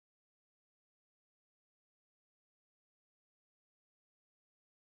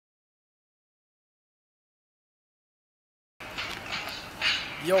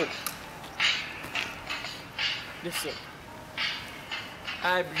Yo. Listen.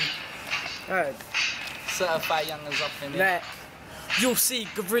 Highbury. Alright. Certified youngers up in Like, you'll see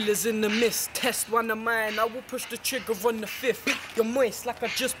gorillas in the mist. Test one of mine, I will push the trigger on the 5th. You're moist like I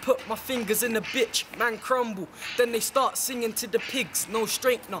just put my fingers in a bitch. Man crumble, then they start singing to the pigs. No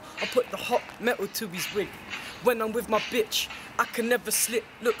straightener, I put the hot metal to his wig. When I'm with my bitch, I can never slip.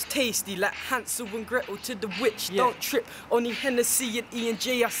 Looks tasty like Hansel and Gretel to the witch. Don't trip, only Hennessy and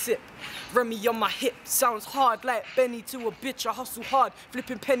E&J I sip. Remy on my hip, sounds hard like Benny to a bitch. I hustle hard,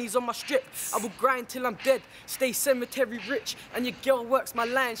 flipping pennies on my strip. I will grind till I'm dead, stay cemetery rich. And your girl works my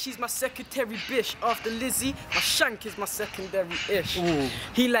line, she's my secretary bish. After Lizzie, my shank is my secondary-ish.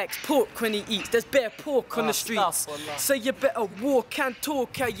 He likes pork when he eats, there's bare pork on the streets. So you better walk and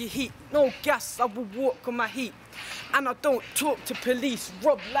talk how you heat. No gas, I will walk on my heat. And I don't talk to police,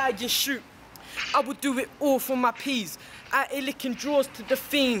 rob, lie, and shoot. I will do it all for my peas. Out here licking drawers to the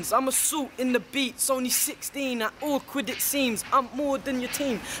fiends. I'm assault in the beats, only 16, at awkward it seems. I'm more than your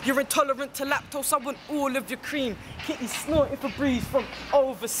team. You're intolerant to lactose, I want all of your cream. Kitty snorting for breeze from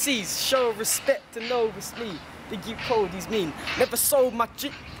overseas. Show respect and no respect. They give Codee's mean. Never sold my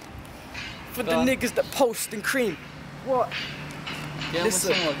for the niggas that post and cream. What? Get him with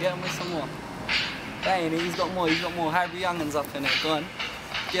some more, get him with some more. Dang, he's got more Highbury youngins up in it, go on.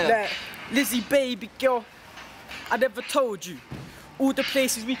 Yeah. Like, Lizzie, baby girl, I never told you all the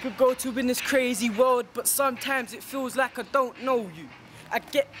places we could go to in this crazy world, but sometimes it feels like I don't know you. I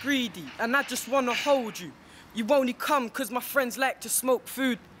get greedy and I just wanna hold you. You only come cause my friends like to smoke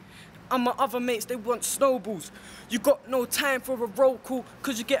food, and my other mates, they want snowballs. You got no time for a roll call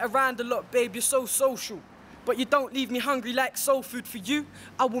cause you get around a lot, babe, you're so social. But you don't leave me hungry like soul food. For you,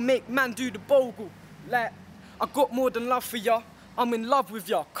 I will make man do the bogle. Like, I got more than love for ya. I'm in love with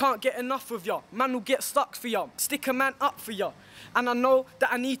ya, can't get enough of ya. Man will get stuck for ya, stick a man up for ya. And I know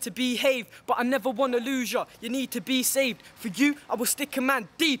that I need to behave, but I never wanna lose ya. You need to be saved. For you, I will stick a man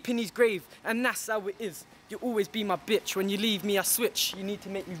deep in his grave. And that's how it is. You'll always be my bitch. When you leave me, I switch. You need to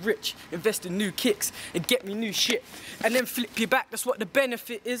make me rich, invest in new kicks, and get me new shit. And then flip you back, that's what the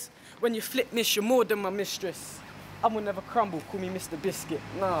benefit is. When you flip miss, you're more than my mistress. I will never crumble, call me Mr. Biscuit.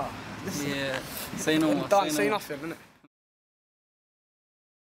 Nah. Yeah, say no more. Done, say nothing, innit?